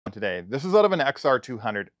Today. This is out of an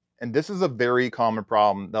XR200, and this is a very common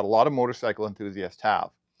problem that a lot of motorcycle enthusiasts have.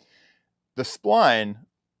 The spline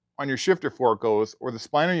on your shifter fork goes, or the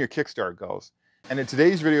spline on your kickstart goes. And in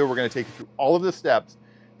today's video, we're going to take you through all of the steps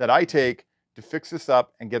that I take to fix this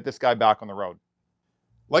up and get this guy back on the road.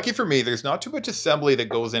 Lucky for me, there's not too much assembly that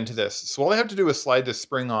goes into this. So all I have to do is slide this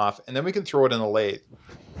spring off, and then we can throw it in the lathe.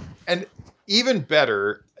 And even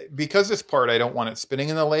better, because this part, I don't want it spinning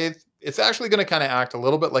in the lathe, it's actually going to kind of act a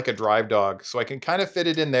little bit like a drive dog. So I can kind of fit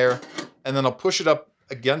it in there, and then I'll push it up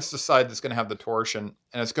against the side that's going to have the torsion,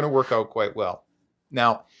 and it's going to work out quite well.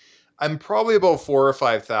 Now, I'm probably about 4 or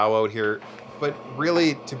 5 thou out here, but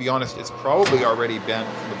really, to be honest, it's probably already bent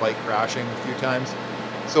from the bike crashing a few times.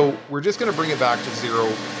 So we're just going to bring it back to zero,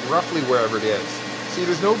 roughly wherever it is. See,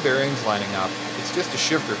 there's no bearings lining up. It's just a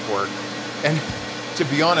shifter fork. And to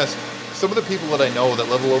be honest, some of the people that I know that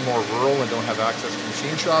live a little more rural and don't have access to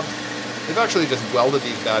machine shops, they've actually just welded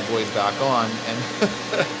these bad boys back on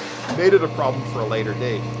and made it a problem for a later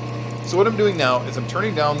date. So what I'm doing now is I'm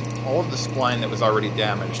turning down all of the spline that was already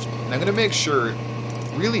damaged. And I'm going to make sure,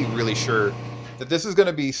 really sure, that this is going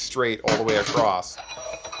to be straight all the way across.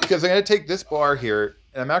 Because I'm going to take this bar here,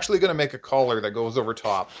 and I'm actually going to make a collar that goes over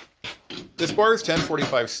top. This bar is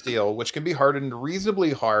 1045 steel, which can be hardened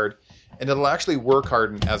reasonably hard, and it'll actually work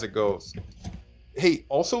harden as it goes. Hey,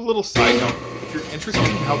 also a little side note, if you're interested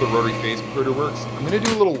in how the rotary phase converter works, I'm going to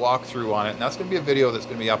do a little walkthrough on it, and that's going to be a video that's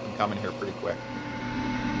going to be up and coming here pretty quick.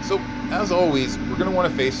 So, as always, we're going to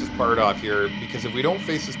want to face this part off here, because if we don't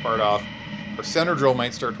face this part off, our center drill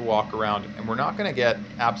might start to walk around, and we're not going to get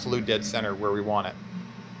absolute dead center where we want it.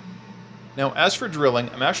 Now, as for drilling,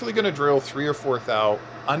 I'm actually going to drill 3 or 4 thou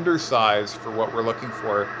undersize for what we're looking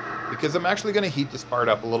for, because I'm actually going to heat this part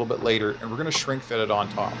up a little bit later, and we're going to shrink fit it on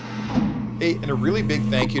top. Hey, and a really big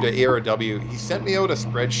thank you to ARW. He sent me out a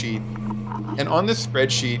spreadsheet, and on this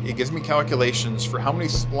spreadsheet, it gives me calculations for how many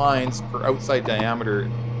splines per outside diameter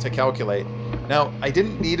to calculate. Now, I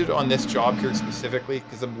didn't need it on this job here specifically,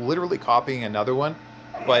 because I'm literally copying another one,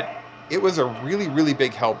 but it was a really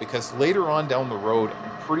big help, because later on down the road,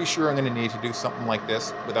 I'm pretty sure I'm going to need to do something like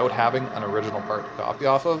this without having an original part to copy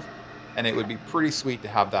off of, and it would be pretty sweet to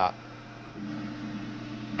have that.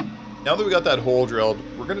 Now that we got that hole drilled,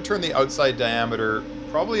 we're going to turn the outside diameter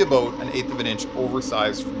probably about 1/8 of an inch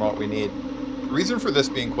oversized from what we need. The reason for this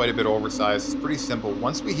being quite a bit oversized is pretty simple.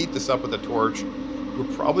 Once we heat this up with a torch,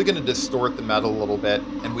 we're probably going to distort the metal a little bit,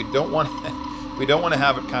 and we don't want to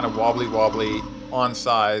have it kind of wobbly on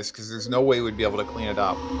size, because there's no way we'd be able to clean it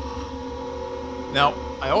up. Now,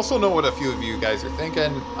 I also know what a few of you guys are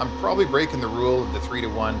thinking. I'm probably breaking the rule of the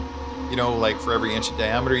 3-to-1. You know, like for every inch of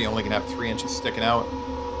diameter, you only can have 3 inches sticking out.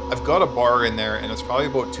 I've got a bar in there, and it's probably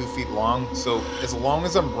about 2 feet long, so as long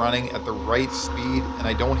as I'm running at the right speed and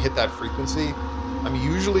I don't hit that frequency, I'm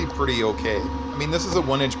usually pretty okay. I mean, this is a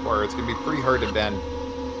 1-inch bar, it's going to be pretty hard to bend.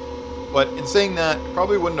 But in saying that, it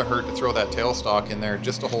probably wouldn't have hurt to throw that tailstock in there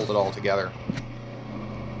just to hold it all together.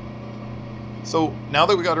 So now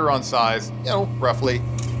that we got her on size, you know, roughly,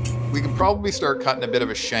 we can probably start cutting a bit of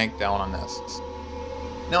a shank down on this.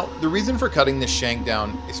 Now, the reason for cutting this shank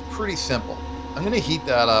down is pretty simple. I'm going to heat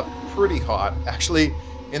that up pretty hot. Actually,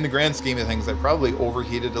 in the grand scheme of things, I probably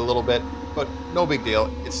overheated a little bit, but no big deal.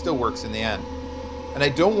 It still works in the end. And I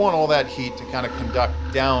don't want all that heat to kind of conduct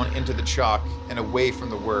down into the chuck and away from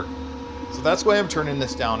the work. So that's why I'm turning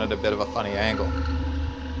this down at a bit of a funny angle.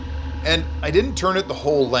 And I didn't turn it the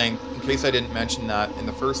whole length, in case I didn't mention that in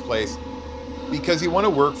the first place, because you want to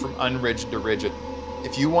work from unrigid to rigid.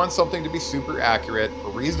 If you want something to be super accurate,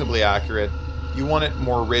 or reasonably accurate, you want it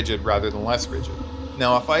more rigid rather than less rigid.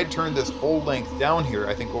 Now, if I had turned this whole length down here,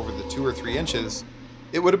 I think over the 2 or 3 inches,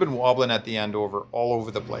 it would have been wobbling at the end all over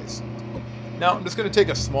the place. Now, I'm just going to take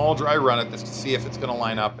a small dry run at this to see if it's going to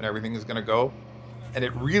line up and everything is going to go. And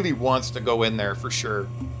it really wants to go in there for sure.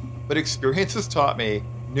 But experience has taught me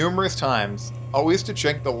numerous times always to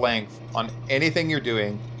check the length on anything you're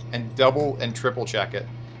doing and double and triple check it.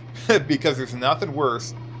 Because there's nothing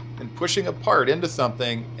worse than pushing a part into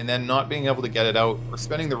something and then not being able to get it out, or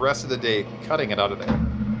spending the rest of the day cutting it out of there.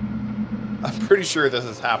 I'm pretty sure this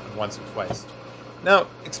has happened once or twice. Now,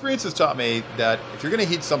 experience has taught me that if you're going to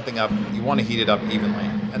heat something up, you want to heat it up evenly.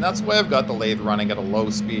 And that's why I've got the lathe running at a low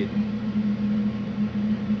speed.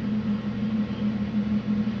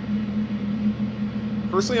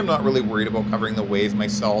 Personally, I'm not really worried about covering the ways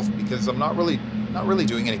myself, because I'm not really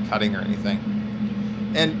doing any cutting or anything.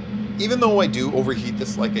 And even though I do overheat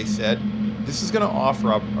this, like I said, this is going to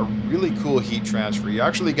offer up a really cool heat transfer. You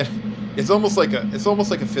actually get, it's almost like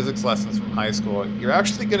a physics lessons from high school. You're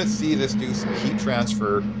actually going to see this do some heat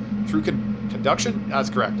transfer through conduction. That's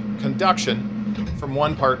correct, conduction from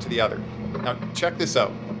one part to the other. Now check this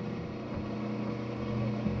out.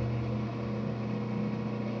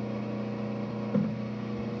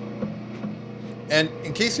 And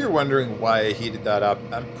in case you're wondering why I heated that up,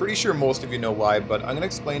 I'm pretty sure most of you know why, but I'm going to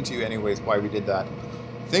explain to you anyways why we did that.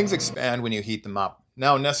 Things expand when you heat them up.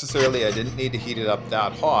 Now, necessarily, I didn't need to heat it up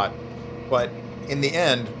that hot, but in the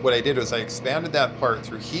end, what I did was I expanded that part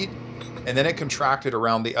through heat, and then it contracted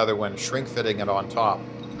around the other one, shrink fitting it on top.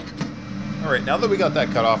 All right, now that we got that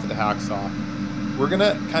cut off with the hacksaw, we're going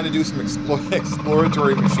to kind of do some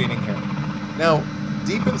exploratory machining here. Now,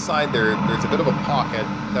 deep inside there's a bit of a pocket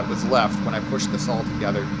that was left when I pushed this all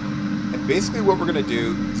together. And basically what we're going to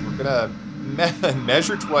do is we're going to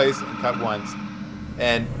measure twice and cut once.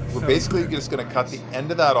 And we're basically just going to cut the end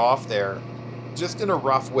of that off there, just in a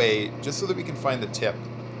rough way, just so that we can find the tip.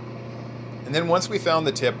 And then once we found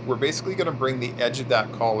the tip, we're basically going to bring the edge of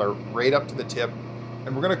that collar right up to the tip,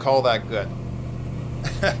 and we're going to call that good.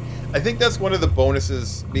 I think that's one of the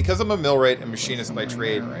bonuses, because I'm a millwright and machinist by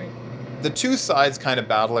trade. The two sides kind of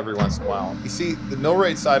battle every once in a while. You see, the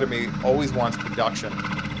millwright side of me always wants production.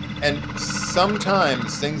 And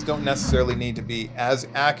sometimes things don't necessarily need to be as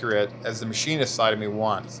accurate as the machinist side of me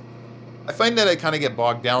wants. I find that I kind of get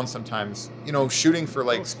bogged down sometimes, you know, shooting for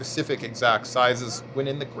like specific exact sizes, when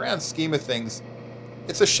in the grand scheme of things,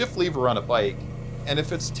 it's a shift lever on a bike. And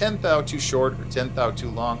if it's 10 thou too short or 10 thou too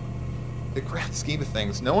long, the grand scheme of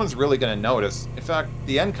things, no one's really going to notice. In fact,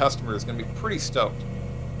 the end customer is going to be pretty stoked.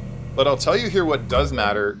 But I'll tell you here what does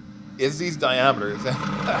matter is these diameters.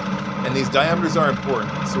 And these diameters are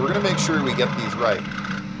important. So we're going to make sure we get these right.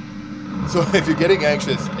 So if you're getting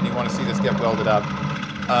anxious and you want to see this get welded up,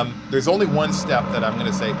 there's only one step that I'm going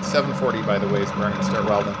to say, 740 by the way is where I'm going to start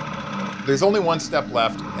welding. There's only one step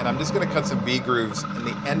left, and I'm just going to cut some V-grooves in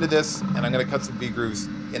the end of this, and I'm going to cut some V-grooves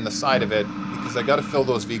in the side of it, because I got to fill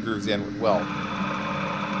those V-grooves in with weld.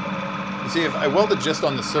 You see, if I welded just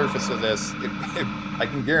on the surface of this, I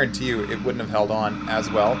can guarantee you it wouldn't have held on as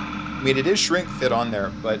well. I mean, it is shrink fit on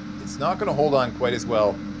there, but it's not going to hold on quite as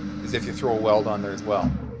well as if you throw a weld on there as well.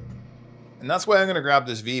 And that's why I'm going to grab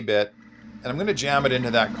this V-bit, and I'm going to jam it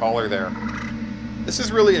into that collar there. This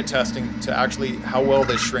is really a testing to actually how well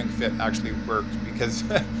this shrink fit actually worked, because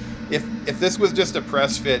if this was just a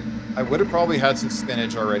press fit, I would have probably had some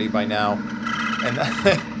spinach already by now,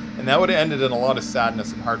 and that would have ended in a lot of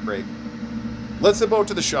sadness and heartbreak. Let's zip out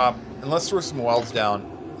to the shop and let's throw some welds down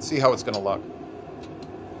and see how it's going to look.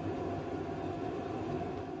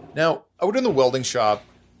 Now, out in the welding shop,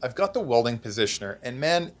 I've got the welding positioner, and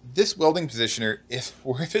man, this welding positioner is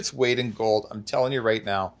worth its weight in gold. I'm telling you right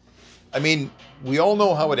now. I mean, we all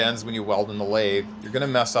know how it ends when you weld in the lathe. You're going to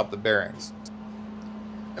mess up the bearings.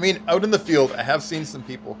 I mean, out in the field, I have seen some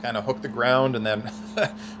people kind of hook the ground and then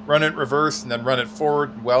run it reverse and then run it forward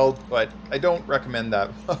and weld, but I don't recommend that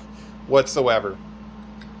whatsoever.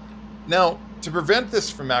 Now, to prevent this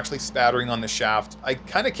from actually spattering on the shaft, I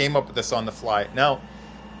kind of came up with this on the fly. Now,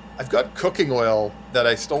 I've got cooking oil that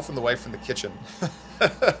I stole from the wife from the kitchen.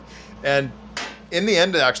 And in the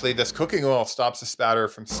end, actually, this cooking oil stops the spatter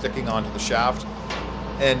from sticking onto the shaft.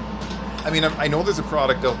 And I mean, I know there's a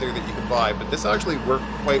product out there that you can buy, but this actually worked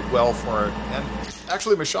quite well for it. And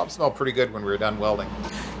actually, my shop smelled pretty good when we were done welding.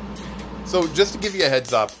 So just to give you a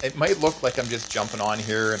heads up, it might look like I'm just jumping on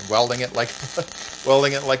here and welding it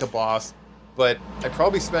like a boss, but I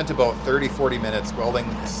probably spent about 30-40 minutes welding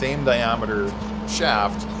the same diameter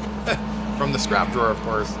shaft from the scrap drawer, of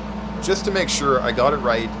course, just to make sure I got it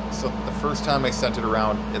right, so that the first time I sent it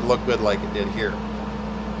around, it looked good like it did here.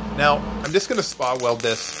 Now, I'm just going to spot weld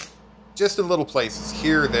this just in little places,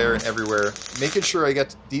 here, there, and everywhere, making sure I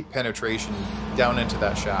get deep penetration down into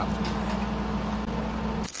that shaft.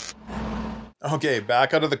 Okay,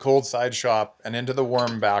 back out of the cold side shop and into the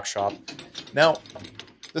warm back shop. Now,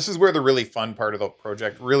 this is where the really fun part of the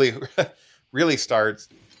project really starts,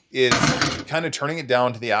 is kind of turning it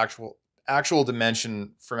down to the actual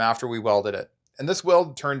dimension from after we welded it. And this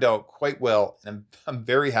weld turned out quite well, and I'm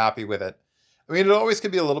very happy with it. I mean, it always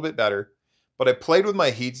could be a little bit better, but I played with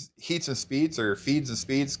my heats and speeds, or feeds and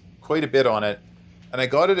speeds, quite a bit on it, and I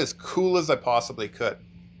got it as cool as I possibly could.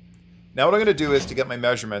 Now what I'm going to do is, to get my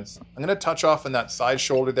measurements, I'm going to touch off on that side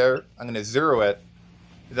shoulder there, I'm going to zero it,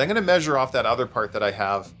 and then I'm going to measure off that other part that I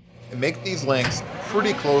have, and make these lengths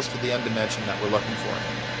pretty close to the end dimension that we're looking for.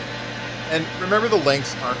 And remember, the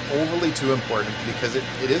lengths aren't overly too important, because it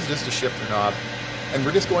is just a shifter knob, and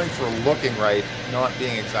we're just going for looking right, not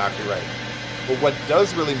being exactly right. But what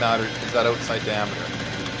does really matter is that outside diameter.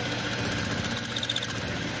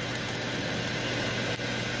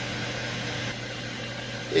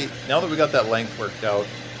 Okay, now that we got that length worked out,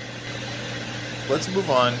 let's move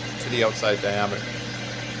on to the outside diameter.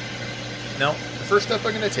 Now, the first step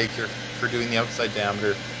I'm going to take here for doing the outside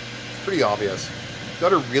diameter is pretty obvious.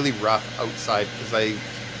 Got a really rough outside because I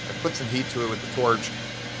put some heat to it with the torch,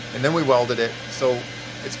 and then we welded it, so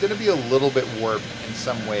it's going to be a little bit warped in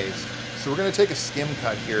some ways. So we're going to take a skim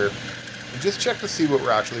cut here and just check to see what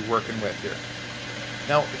we're actually working with here.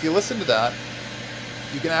 Now, if you listen to that,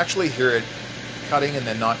 you can actually hear it cutting and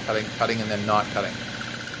then not cutting, cutting and then not cutting.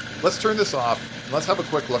 Let's turn this off and let's have a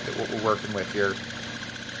quick look at what we're working with here.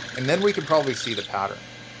 And then we can probably see the pattern.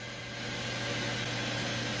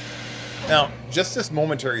 Now, just this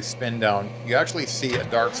momentary spin down, you actually see a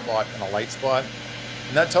dark spot and a light spot.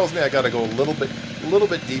 And that tells me I got to go a little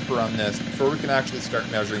bit deeper on this before we can actually start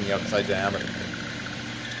measuring the outside diameter.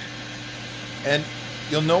 And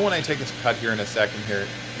you'll know when I take this cut here in a second here,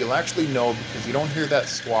 you'll actually know because you don't hear that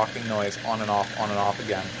squawking noise on and off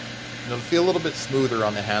again. And it'll feel a little bit smoother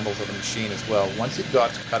on the handles of the machine as well once you've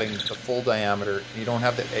got to cutting the full diameter and you don't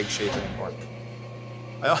have the egg shape anymore.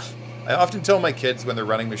 I often tell my kids when they're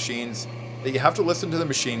running machines that you have to listen to the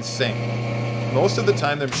machine sing. Most of the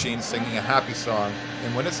time the machine's singing a happy song,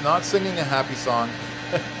 and when it's not singing a happy song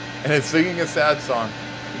and it's singing a sad song,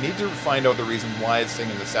 you need to find out the reason why it's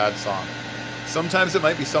singing the sad song. Sometimes it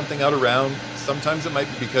might be something out of round, sometimes it might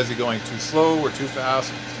be because you're going too slow or too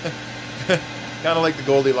fast. Kind of like the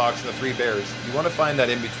Goldilocks and the Three Bears. You want to find that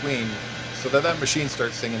in between so that that machine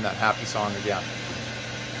starts singing that happy song again.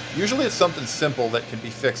 Usually it's something simple that can be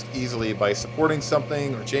fixed easily by supporting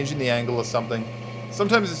something or changing the angle of something.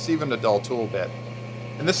 Sometimes it's even a dull tool bit.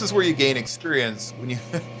 And this is where you gain experience when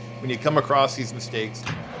you come across these mistakes.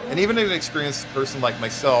 And even an experienced person like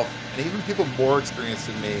myself, and even people more experienced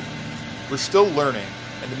than me, we're still learning.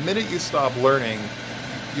 And the minute you stop learning,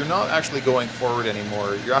 you're not actually going forward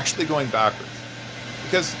anymore. You're actually going backwards.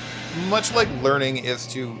 Because much like learning is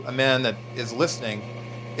to a man that is listening,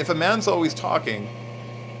 if a man's always talking,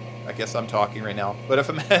 I guess I'm talking right now, but if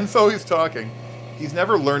a man's always talking, he's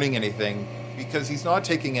never learning anything because he's not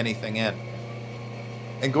taking anything in.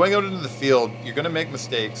 And going out into the field, you're going to make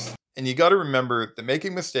mistakes, and you got to remember that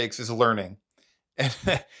making mistakes is learning.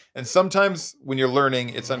 And sometimes when you're learning,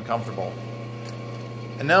 it's uncomfortable.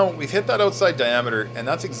 And now we've hit that outside diameter, and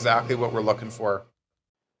that's exactly what we're looking for.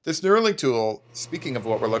 This knurling tool, speaking of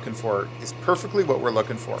what we're looking for, is perfectly what we're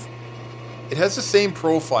looking for. It has the same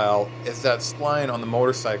profile as that spline on the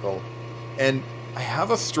motorcycle, and I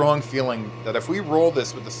have a strong feeling that if we roll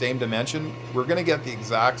this with the same dimension, we're going to get the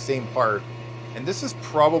exact same part, and this is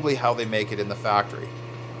probably how they make it in the factory.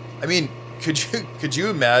 I mean, could you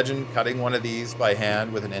imagine cutting one of these by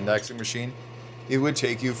hand with an indexing machine? It would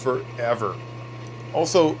take you forever.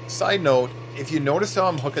 Also, side note, if you notice how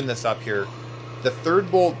I'm hooking this up here, the third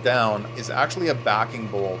bolt down is actually a backing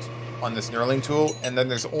bolt on this knurling tool, and then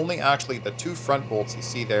there's only actually the two front bolts you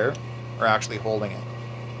see there are actually holding it.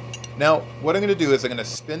 Now, what I'm going to do is I'm going to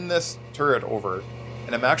spin this turret over,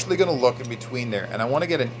 and I'm actually going to look in between there, and I want to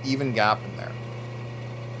get an even gap in there.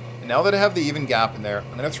 And now that I have the even gap in there,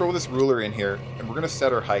 I'm going to throw this ruler in here, and we're going to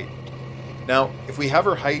set our height. Now, if we have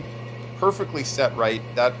our height perfectly set right,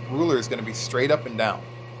 that ruler is going to be straight up and down.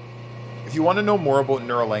 If you want to know more about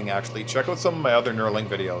knurling, actually, check out some of my other knurling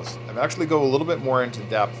videos. I've actually go a little bit more into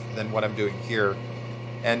depth than what I'm doing here.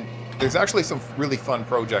 And there's actually some really fun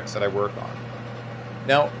projects that I work on.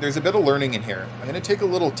 Now, there's a bit of learning in here. I'm going to take a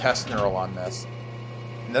little test knurl on this.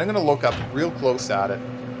 And then I'm going to look up real close at it.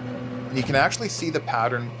 And you can actually see the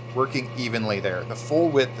pattern working evenly there, the full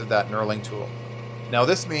width of that knurling tool. Now,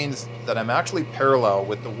 this means that I'm actually parallel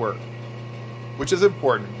with the work, which is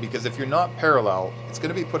important because if you're not parallel, it's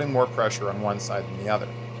going to be putting more pressure on one side than the other.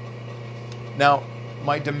 Now,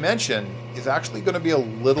 my dimension is actually going to be a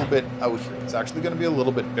little bit out here. It's actually going to be a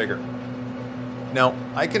little bit bigger. Now,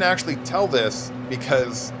 I can actually tell this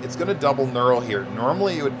because it's going to double knurl here.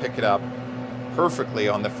 Normally, you would pick it up perfectly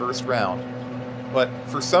on the first round, but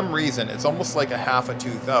for some reason, it's almost like a half a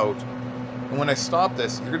tooth out. And when I stop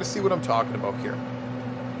this, you're going to see what I'm talking about here.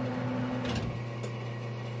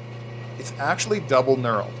 It's actually double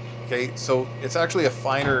knurled, okay? So it's actually a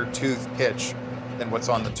finer tooth pitch than what's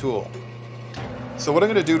on the tool. So what I'm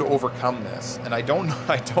going to do to overcome this, and I don't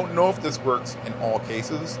know if this works in all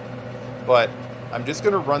cases, but I'm just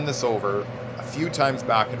going to run this over a few times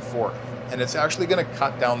back and forth, and it's actually going to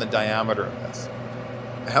cut down the diameter of this.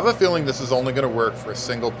 I have a feeling this is only going to work for a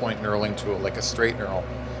single point knurling tool, like a straight knurl,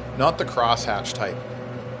 not the crosshatch type.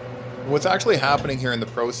 What's actually happening here in the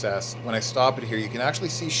process, when I stop it here, you can actually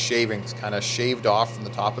see shavings kind of shaved off from the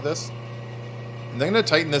top of this. And then I'm going to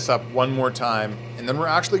tighten this up one more time, and then we're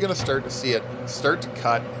actually going to start to see it start to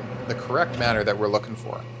cut the correct manner that we're looking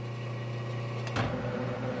for.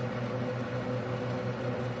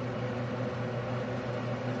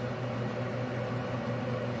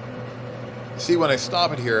 See, when I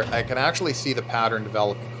stop it here, I can actually see the pattern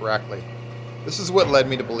developing correctly. This is what led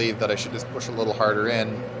me to believe that I should just push a little harder in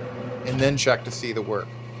and then check to see the work.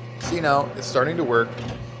 See, now it's starting to work,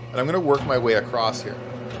 and I'm going to work my way across here.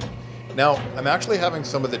 Now, I'm actually having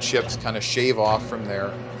some of the chips kind of shave off from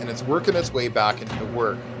there, and it's working its way back into the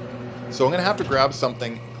work. So I'm going to have to grab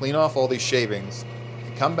something, clean off all these shavings,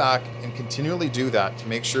 and come back and continually do that to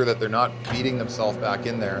make sure that they're not beating themselves back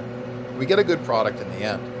in there. We get a good product in the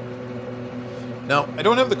end. Now, I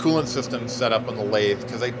don't have the coolant system set up on the lathe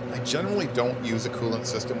because I generally don't use a coolant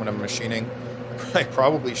system when I'm machining. I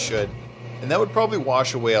probably should, and that would probably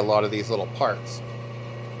wash away a lot of these little parts.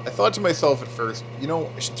 I thought to myself at first, you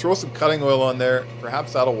know, I should throw some cutting oil on there,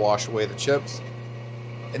 perhaps that'll wash away the chips.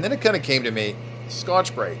 And then it kind of came to me,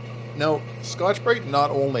 Scotch-Brite. Now, Scotch-Brite not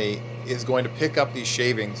only is going to pick up these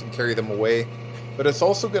shavings and carry them away, but it's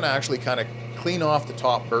also going to actually kind of clean off the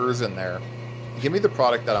top burrs in there and give me the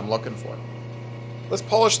product that I'm looking for. Let's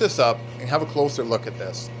polish this up and have a closer look at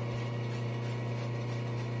this.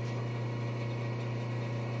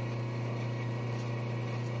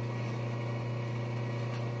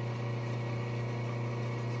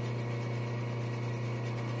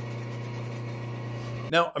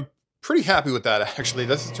 Now, I'm pretty happy with that, actually.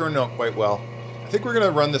 This has turned out quite well. I think we're going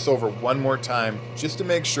to run this over one more time just to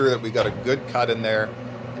make sure that we got a good cut in there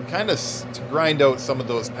and kind of to grind out some of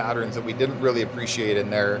those patterns that we didn't really appreciate in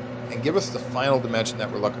there and give us the final dimension that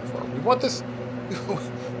we're looking for. We want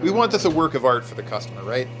this a work of art for the customer,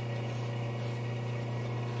 right?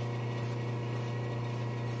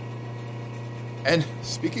 And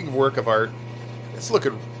speaking of work of art, it's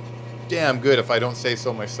looking damn good if I don't say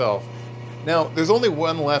so myself. Now, there's only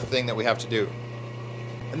one left thing that we have to do,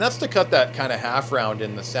 and that's to cut that kind of half round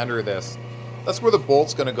in the center of this. That's where the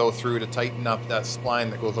bolt's going to go through to tighten up that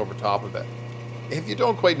spline that goes over top of it. If you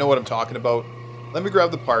don't quite know what I'm talking about, let me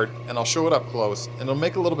grab the part and I'll show it up close and it'll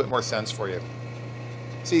make a little bit more sense for you.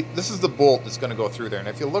 See, this is the bolt that's going to go through there, and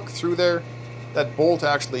if you look through there, that bolt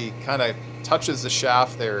actually kind of touches the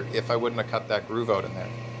shaft there if I wouldn't have cut that groove out in there.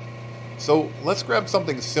 So let's grab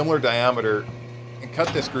something similar diameter and cut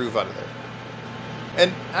this groove out of there.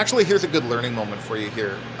 And actually, here's a good learning moment for you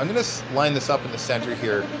here. I'm going to line this up in the center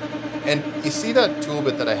here. And you see that tool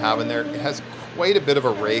bit that I have in there? It has quite a bit of a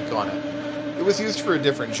rake on it. It was used for a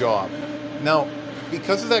different job. Now,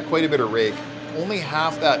 because of that quite a bit of rake, only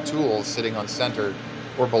half that tool is sitting on center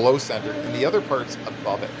or below center, and the other part's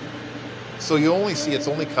above it. So you only see it's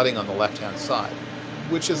only cutting on the left-hand side,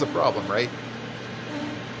 which is a problem, right?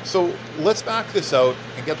 So let's back this out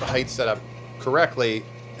and get the height set up correctly,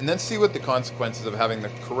 and then see what the consequences of having the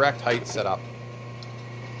correct height set up.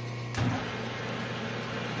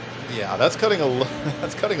 Yeah, that's cutting a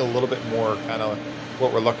little bit more kind of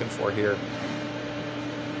what we're looking for here.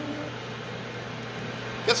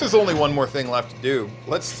 Guess there's only one more thing left to do.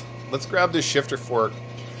 Let's grab this shifter fork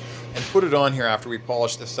and put it on here after we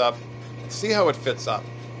polish this up and see how it fits up.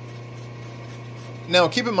 Now,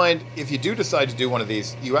 keep in mind, if you do decide to do one of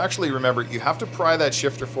these, you actually remember you have to pry that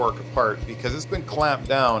shifter fork apart because it's been clamped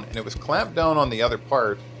down, and it was clamped down on the other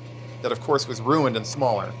part that, of course, was ruined and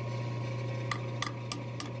smaller.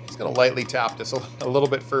 Just going to lightly tap this a little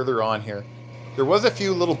bit further on here. There was a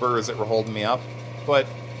few little burrs that were holding me up, but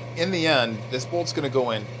in the end, this bolt's going to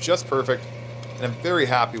go in just perfect, and I'm very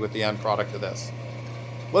happy with the end product of this.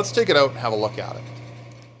 Let's take it out and have a look at it.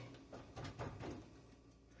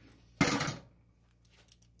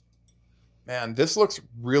 Man, this looks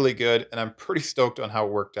really good, and I'm pretty stoked on how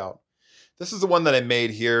it worked out. This is the one that I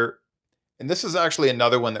made here, and this is actually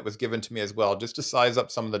another one that was given to me as well, just to size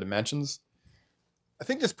up some of the dimensions. I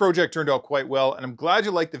think this project turned out quite well, and I'm glad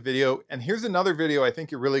you liked the video, and here's another video I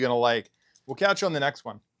think you're really going to like. We'll catch you on the next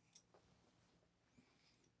one.